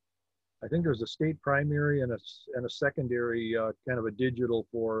 I think there's a state primary and a secondary kind of a digital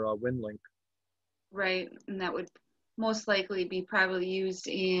for WinLink. Right, and that would most likely be probably used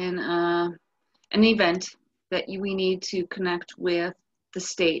in an event that we need to connect with the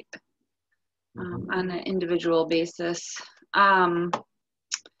state on an individual basis.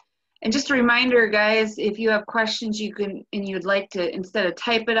 And just a reminder, guys, if you have questions, you can, and you'd like to, instead of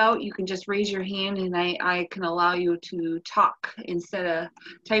type it out, you can just raise your hand and I can allow you to talk instead of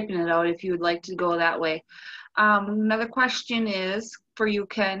typing it out if you would like to go that way. Another question is for you,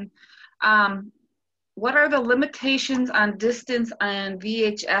 Ken. What are the limitations on distance on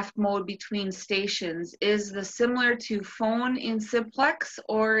VHF mode between stations? Is this similar to phone in simplex,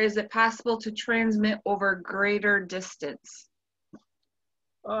 or is it possible to transmit over greater distance?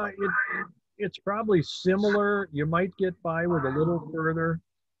 It's probably similar. You might get by with a little further,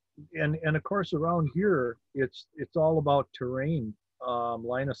 and of course around here it's all about terrain,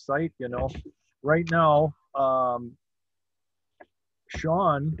 line of sight. You know, right now,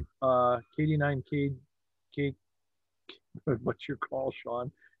 Sean, KD9K, what's your call,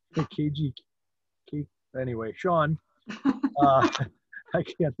 Sean? KG, anyway, Sean. I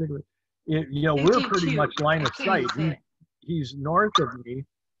can't think of it. You know, we're pretty much line of sight. He's north of me,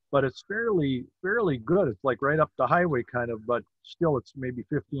 but it's fairly good. It's like right up the highway kind of, but still it's maybe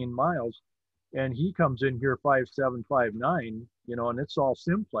 15 miles. And he comes in here 5759, you know, and it's all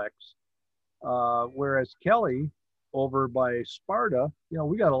simplex. Whereas Kelly over by Sparta, you know,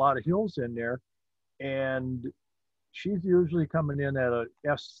 we got a lot of hills in there, and she's usually coming in at a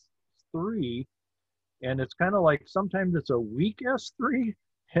S3, and it's kind of like sometimes it's a weak S3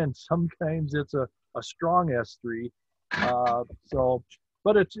 and sometimes it's a strong S3. So,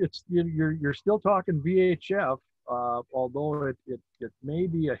 but you're still talking VHF, although it may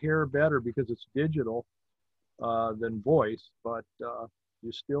be a hair better because it's digital than voice, but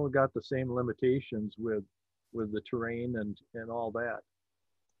you still got the same limitations with the terrain and all that.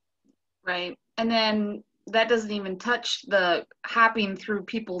 Right, and then that doesn't even touch the hopping through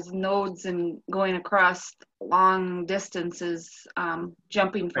people's nodes and going across long distances,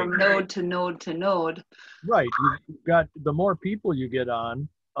 jumping from node to node to node. Right, you've got, the more people you get on,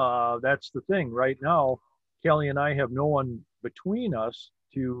 that's the thing. Right now, Kelly and I have no one between us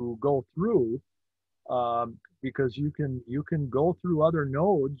to go through, because you can go through other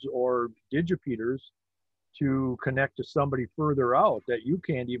nodes or digipeters to connect to somebody further out that you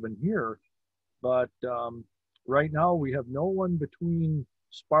can't even hear. But right now we have no one between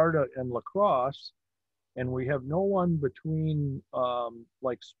Sparta and La Crosse, and we have no one between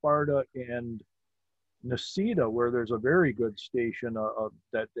like Sparta and Necedah, where there's a very good station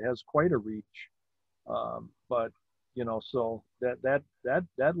that has quite a reach. But you know, so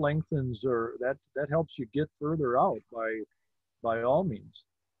that lengthens, or that helps you get further out by all means.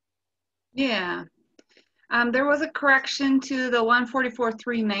 Yeah. There was a correction to the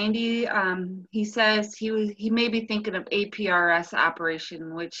 144.390. He says he may be thinking of APRS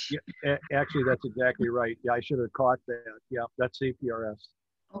operation, which... Yeah, actually, that's exactly right. Yeah, I should have caught that. Yeah, that's APRS.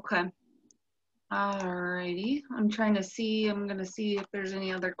 Okay. Alrighty. I'm going to see if there's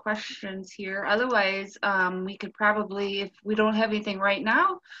any other questions here. Otherwise, we could probably, if we don't have anything right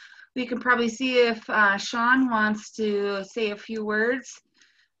now, we can probably see if Sean wants to say a few words.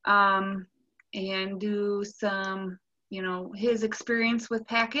 And do some, you know, his experience with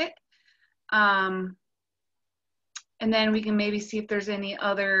Packet. And then we can maybe see if there's any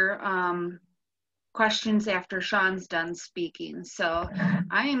other questions after Sean's done speaking. So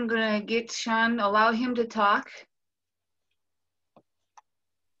I am gonna get Sean, allow him to talk.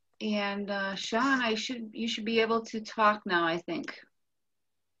 And Sean, you should be able to talk now, I think.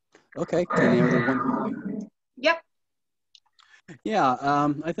 Okay, can everyone hear me? Yep. Yeah,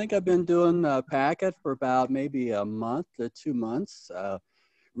 I think I've been doing Packet for about maybe a month to 2 months.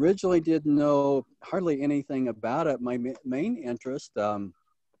 Originally didn't know hardly anything about it. My main interest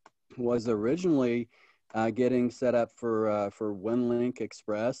was originally getting set up for WinLink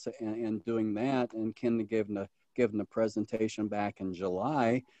Express and doing that, and Ken given a presentation back in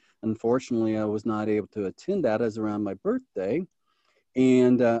July. Unfortunately, I was not able to attend that as around my birthday.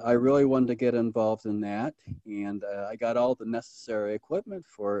 And I really wanted to get involved in that. And I got all the necessary equipment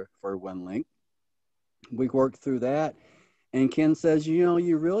for WinLink. We worked through that. And Ken says, you know,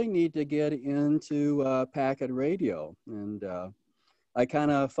 you really need to get into Packet Radio. And I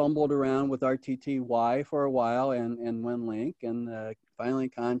kind of fumbled around with RTTY for a while and WinLink, and finally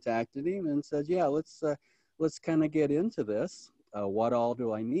contacted him and said, yeah, let's kind of get into this. What all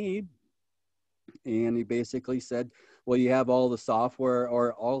do I need? And he basically said, well, you have all the software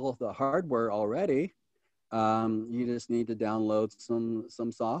or all of the hardware already. You just need to download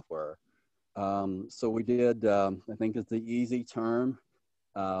some software. So we did, I think it's the Easy Term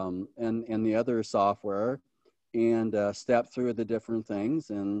and the other software, and stepped through the different things.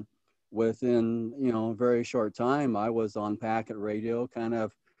 And within, you know, a very short time, I was on Packet Radio, kind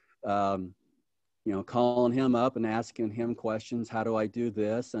of, you know, calling him up and asking him questions. How do I do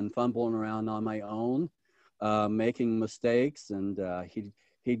this? And fumbling around on my own, making mistakes. And he'd,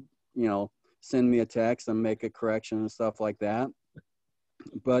 you know, send me a text and make a correction and stuff like that.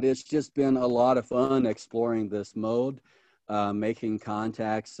 But it's just been a lot of fun exploring this mode, making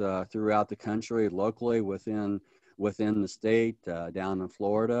contacts throughout the country, locally within the state, down in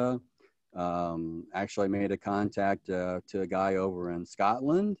Florida. Actually made a contact to a guy over in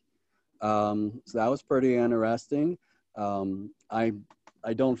Scotland. So that was pretty interesting. I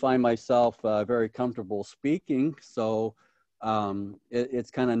don't find myself very comfortable speaking, so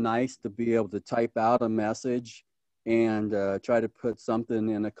it's kind of nice to be able to type out a message and try to put something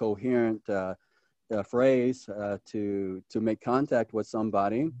in a coherent phrase to make contact with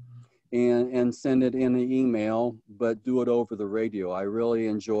somebody, and send it in an email, but do it over the radio. I really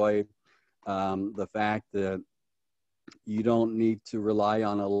enjoy the fact that you don't need to rely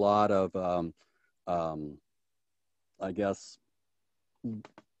on a lot of, I guess,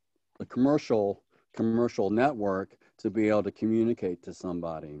 a commercial network to be able to communicate to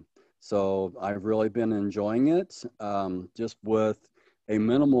somebody. So I've really been enjoying it. Just with a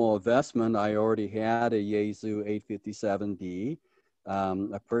minimal investment, I already had a Yaesu 857D.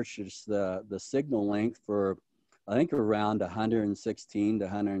 I purchased the signal length for, I think, around $116 to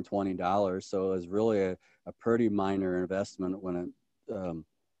 $120. So it was really a pretty minor investment when it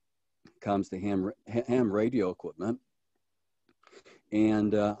comes to ham radio equipment.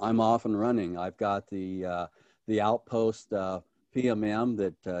 And I'm off and running. I've got the Outpost PMM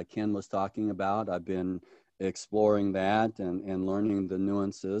that Ken was talking about. I've been exploring that and learning the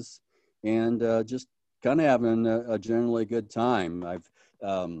nuances, and just kind of having a generally good time. I've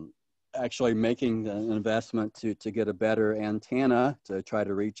actually making an investment to get a better antenna to try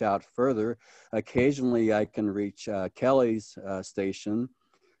to reach out further. Occasionally I can reach Kelly's station,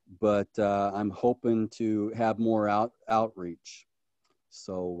 but I'm hoping to have more outreach.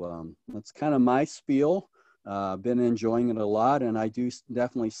 So that's kind of my spiel. I've been enjoying it a lot, and I do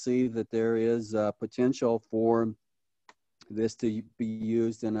definitely see that there is potential for this to be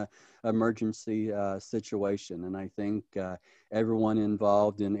used in an emergency situation. And I think everyone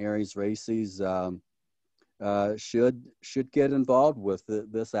involved in Aries Races should get involved with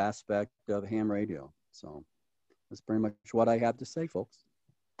this aspect of ham radio. So that's pretty much what I have to say, folks.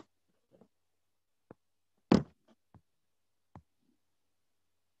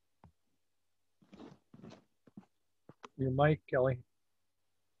 Your mic, Kelly.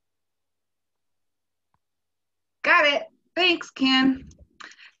 Got it. Thanks, Ken.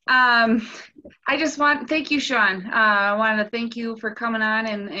 Thank you, Sean. I wanted to thank you for coming on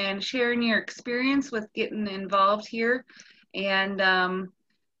and sharing your experience with getting involved here, and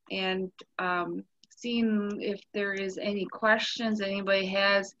seeing if there is any questions anybody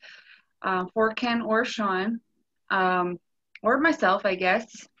has for Ken or Sean, or myself, I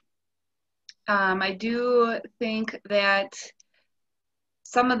guess. I do think that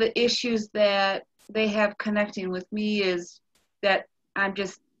some of the issues that they have connecting with me is that I'm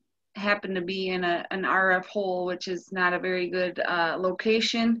just happen to be in an RF hole, which is not a very good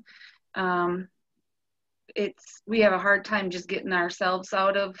location. we have a hard time just getting ourselves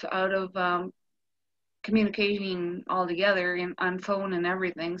out of communicating all together on phone and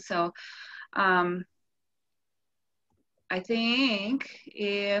everything. So I think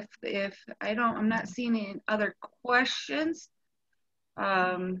if I'm not seeing any other questions.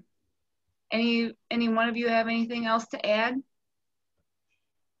 Any one of you have anything else to add?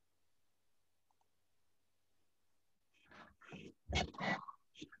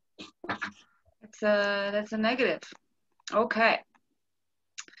 That's a negative. Okay.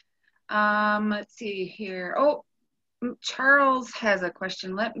 Let's see here. Oh, Charles has a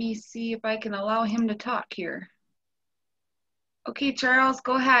question. Let me see if I can allow him to talk here. Okay, Charles,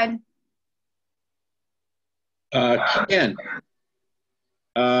 go ahead. Ken,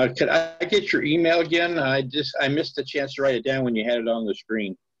 could I get your email again? I missed the chance to write it down when you had it on the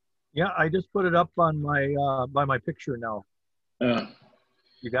screen. Yeah, I just put it up on my by my picture now.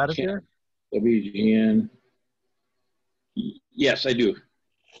 You got it there? WGN. Yes, I do.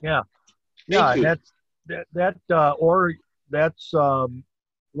 Yeah. Thank you. Or that's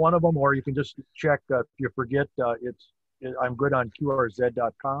one of them, or you can just check if you forget. I'm good on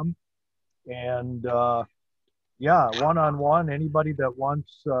QRZ.com, and yeah, one-on-one. Anybody that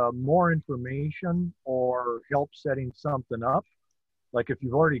wants more information or help setting something up, like if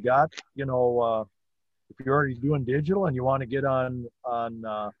you've already got, if you're already doing digital and you want to get on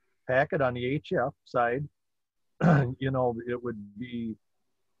Packet on the HF side, it would be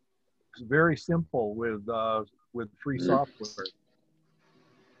very simple with free software.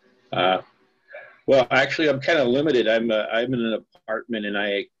 Well, actually, I'm kind of limited. I'm in an apartment and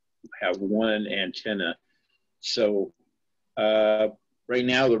I have one antenna. So right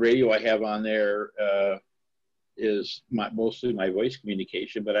now, the radio I have on there is mostly my voice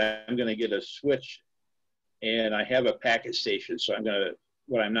communication. But I'm going to get a switch, and I have a packet station. So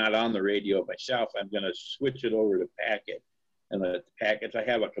when I'm not on the radio myself, I'm going to switch it over to Packet. And the packets, I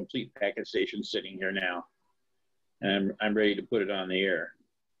have a complete packet station sitting here now, and I'm ready to put it on the air.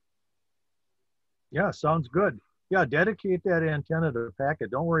 Yeah, sounds good. Yeah, dedicate that antenna to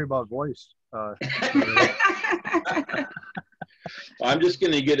Packet. Don't worry about voice. Well, I'm just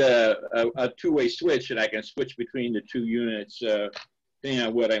going to get a two-way switch, and I can switch between the two units depending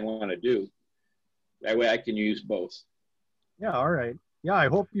on what I want to do. That way I can use both. Yeah, all right. Yeah, I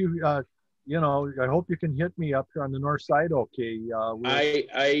hope you, I hope you can hit me up here on the north side. Okay.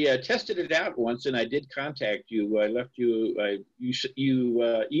 I tested it out once, and I did contact you. I left you.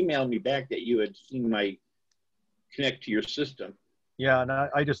 You emailed me back that you had seen my connect to your system. Yeah, and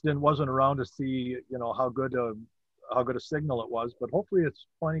I just wasn't around to see how good a signal it was, but hopefully it's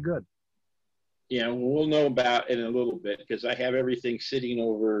plenty good. Yeah, we'll know about it in a little bit because I have everything sitting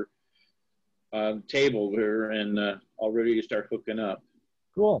over on the table here and all ready to start hooking up.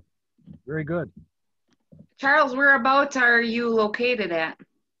 Cool. Very good. Charles, whereabouts are you located at?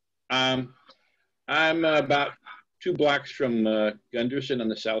 I'm about 2 blocks from Gunderson on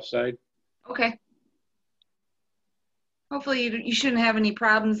the south side. Okay. Hopefully you shouldn't have any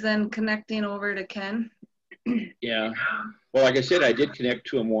problems then connecting over to Ken. Yeah. Well, like I said, I did connect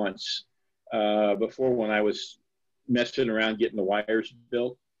to him once before when I was messing around getting the wires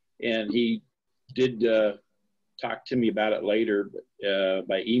built, and he did talk to me about it later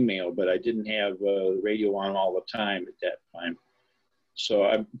by email, but I didn't have the radio on all the time at that time. So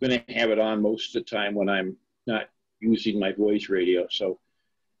I'm going to have it on most of the time when I'm not using my voice radio. So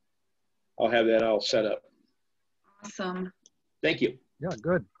I'll have that all set up. Awesome. Thank you. Yeah,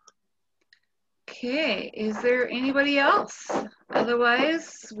 good. Okay, is there anybody else?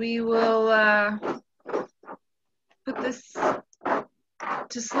 Otherwise, we will put this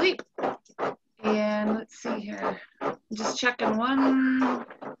to sleep. And let's see here. Just checking one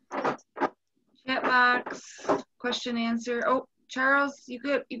chat box, question answer. Oh, Charles, you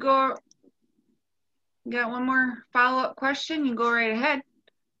got one more follow-up question? You go right ahead.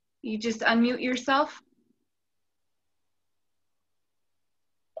 You just unmute yourself.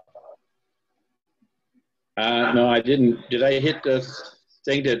 No, I didn't. Did I hit the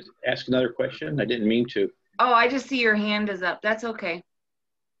thing to ask another question? I didn't mean to. Oh, I just see your hand is up. That's okay.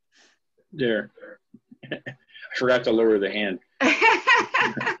 There. I forgot to lower the hand.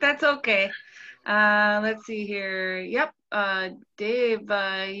 That's okay. Let's see here. Yep. Dave,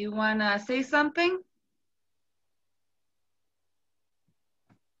 you want to say something?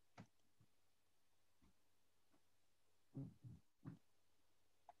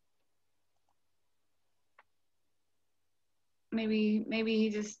 Maybe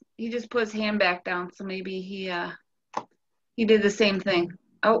he just put his hand back down, so maybe he did the same thing.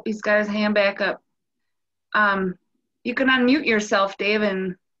 Oh, he's got his hand back up. You can unmute yourself, Dave,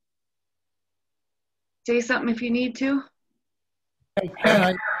 and say something if you need to. Hey,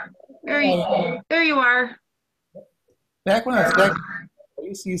 Ken, There you are. back when I was back, I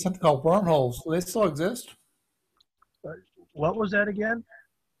used to use something called wormholes. Do they still exist? What was that again?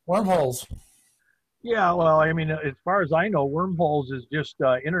 Wormholes. Yeah, well, I mean, as far as I know, wormholes is just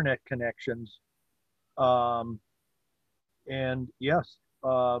internet connections. And yes,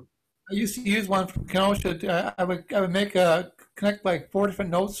 I used to use one from Kenosha. I would connect like 4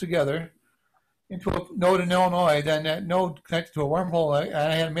 different nodes together into a node in Illinois. Then that node connected to a wormhole.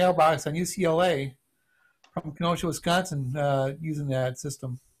 I had a mailbox on UCLA from Kenosha, Wisconsin, using that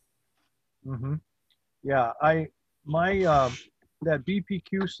system. mm-hmm. Yeah, that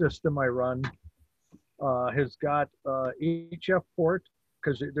BPQ system I run has got HF port,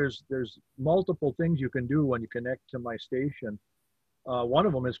 because there's multiple things you can do when you connect to my station. One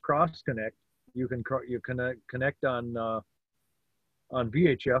of them is cross connect. You can connect on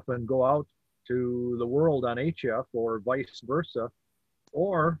VHF and go out to the world on HF, or vice versa,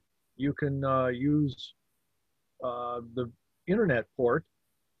 or you can use the internet port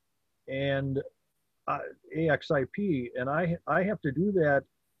and AXIP, and I have to do that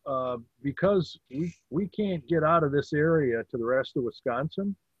because we can't get out of this area to the rest of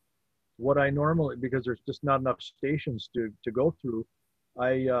Wisconsin. What I normally, because there's just not enough stations to go through,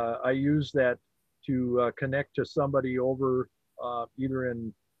 I use that to connect to somebody over either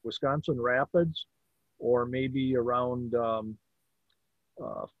in Wisconsin Rapids or maybe around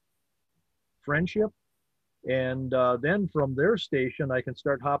Friendship, and then from their station I can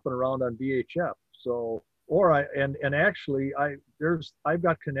start hopping around on VHF. So, or actually I've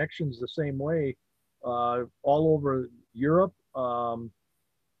got connections the same way all over Europe,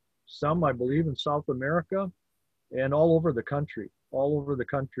 some I believe in South America, and all over the country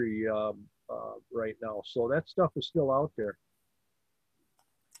right now. So that stuff is still out there.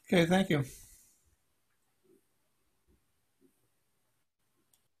 Okay, thank you.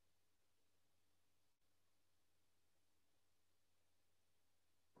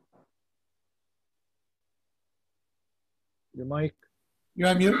 Your mic. You're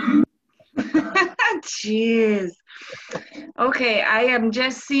on mute. Jeez. Okay, I am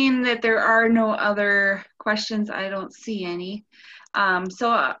just seeing that there are no other questions. I don't see any.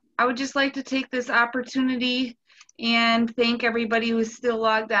 So I would just like to take this opportunity and thank everybody who's still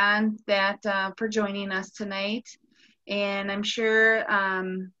logged on for joining us tonight. And I'm sure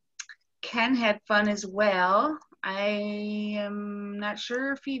Ken had fun as well. I am not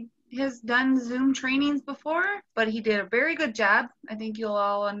sure if he has done Zoom trainings before, but he did a very good job. I think you'll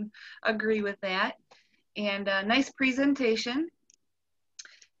all agree with that. And a nice presentation.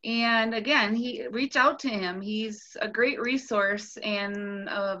 And again, reach out to him. He's a great resource and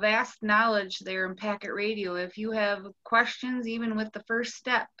a vast knowledge there in Packet Radio. If you have questions, even with the first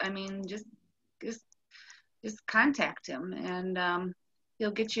step, I mean, just contact him, and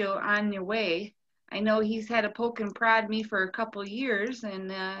he'll get you on your way. I know he's had to poke and prod me for a couple years,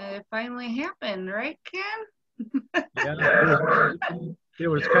 and it finally happened, right, Ken? Yeah, it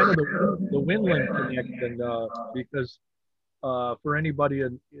was kind of the Winland connection, because for anybody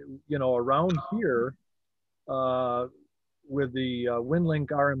around here, with the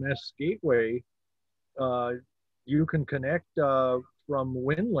WinLink RMS gateway, you can connect from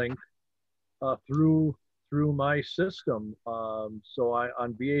WinLink through my system. So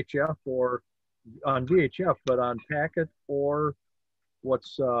on VHF, but on Packet, or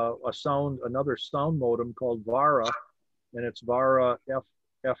what's another sound modem called VARA, and it's VARA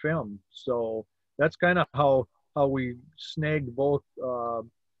FM. So that's kind of how we snagged both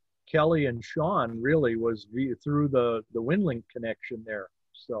Kelly and Sean, really, was through the WinLink connection there.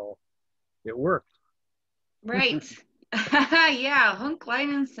 So it worked. Right. Yeah, hook,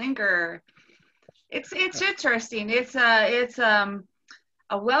 line, and sinker. It's interesting. It's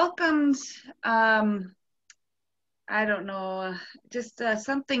a welcomed, I don't know, just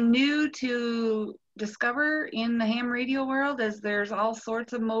something new to discover in the ham radio world, as there's all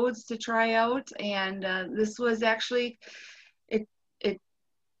sorts of modes to try out. And this was actually, it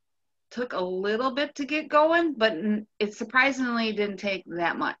took a little bit to get going, but it surprisingly didn't take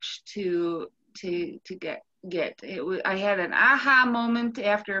that much to get it. I had an aha moment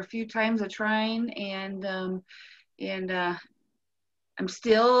after a few times of trying, and I'm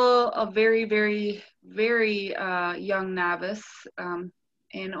still a very, very, very young novice, and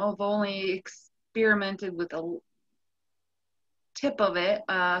I've only experimented with a tip of it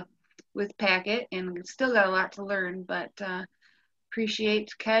with Packet, and still got a lot to learn, but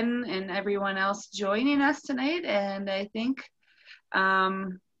appreciate Ken and everyone else joining us tonight, and I think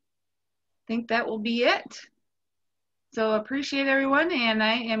that will be it. So appreciate everyone, and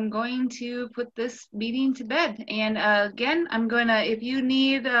I am going to put this meeting to bed. And again, I'm gonna, if you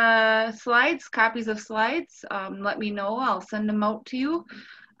need slides, copies of slides, let me know. I'll send them out to you.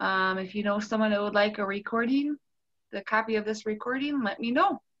 If you know someone that would like a recording, the copy of this recording, let me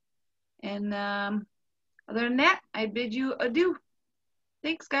know. And other than that, I bid you adieu.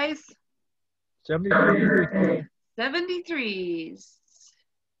 Thanks, guys. 73. 73s.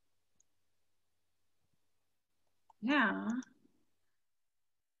 Yeah.